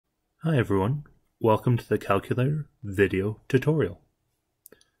Hi everyone, welcome to the calculator video tutorial.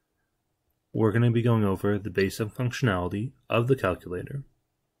 We're going to be going over the basic functionality of the calculator,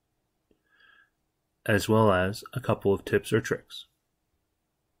 as well as a couple of tips or tricks.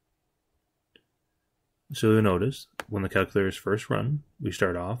 So you'll notice when the calculator is first run, we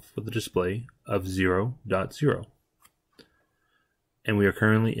start off with a display of 0.0, and we are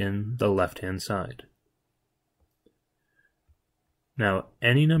currently in the left-hand side. Now,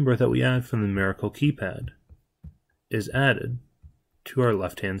 any number that we add from the numerical keypad is added to our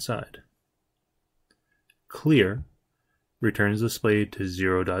left-hand side. Clear returns display to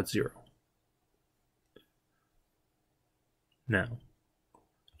 0.0. Now,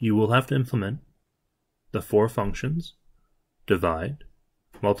 you will have to implement the four functions: divide,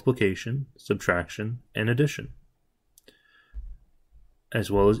 multiplication, subtraction, and addition,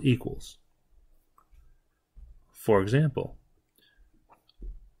 as well as equals. For example,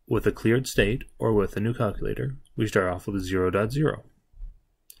 with a cleared state or with a new calculator, we start off with 0.0.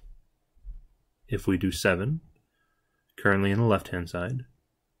 If we do 7, currently in the left-hand side,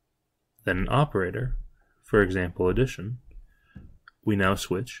 then an operator, for example addition, we now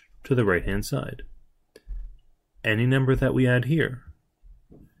switch to the right-hand side. Any number that we add here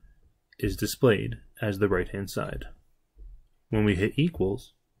is displayed as the right-hand side. When we hit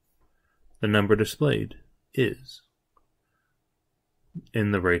equals, the number displayed is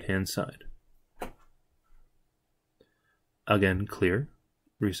in the right-hand side. Again, clear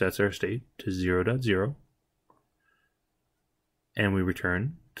resets our state to 0.0, and we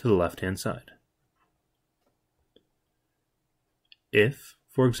return to the left-hand side. If,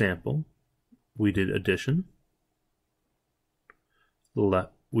 for example, we did addition,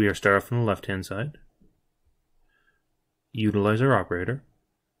 we are starting from the left-hand side, utilize our operator,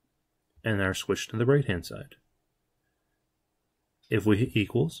 and are switched to the right-hand side. If we hit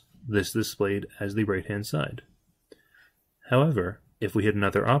equals, this is displayed as the right-hand side. However, if we hit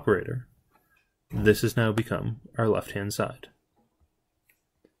another operator, this has now become our left-hand side.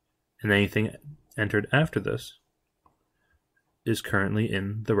 And anything entered after this is currently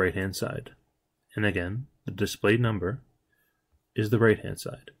in the right-hand side. And again, the displayed number is the right-hand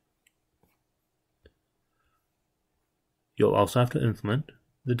side. You'll also have to implement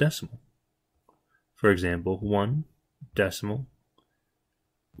the decimal. For example, 1 decimal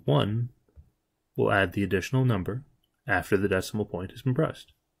 1 will add the additional number after the decimal point has been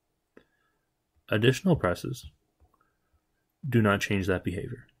pressed. Additional presses do not change that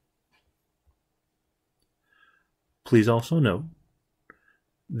behavior. Please also note,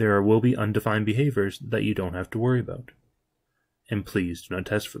 there will be undefined behaviors that you don't have to worry about, and please do not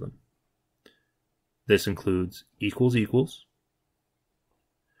test for them. This includes equals equals,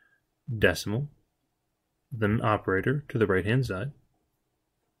 decimal, then an operator to the right-hand side,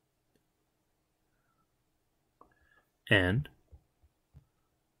 and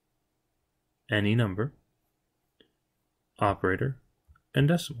any number, operator, and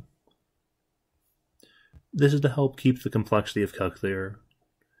decimal. This is to help keep the complexity of calculator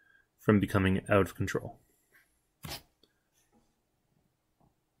from becoming out of control.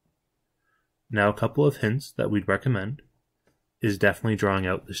 Now, a couple of hints that we'd recommend is definitely drawing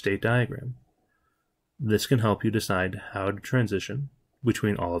out the state diagram. This can help you decide how to transition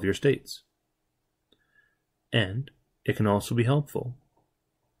between all of your states. And it can also be helpful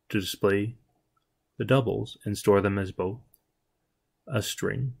to display the doubles and store them as both a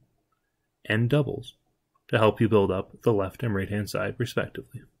string and doubles to help you build up the left and right-hand side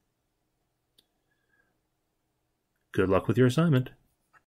respectively. Good luck with your assignment.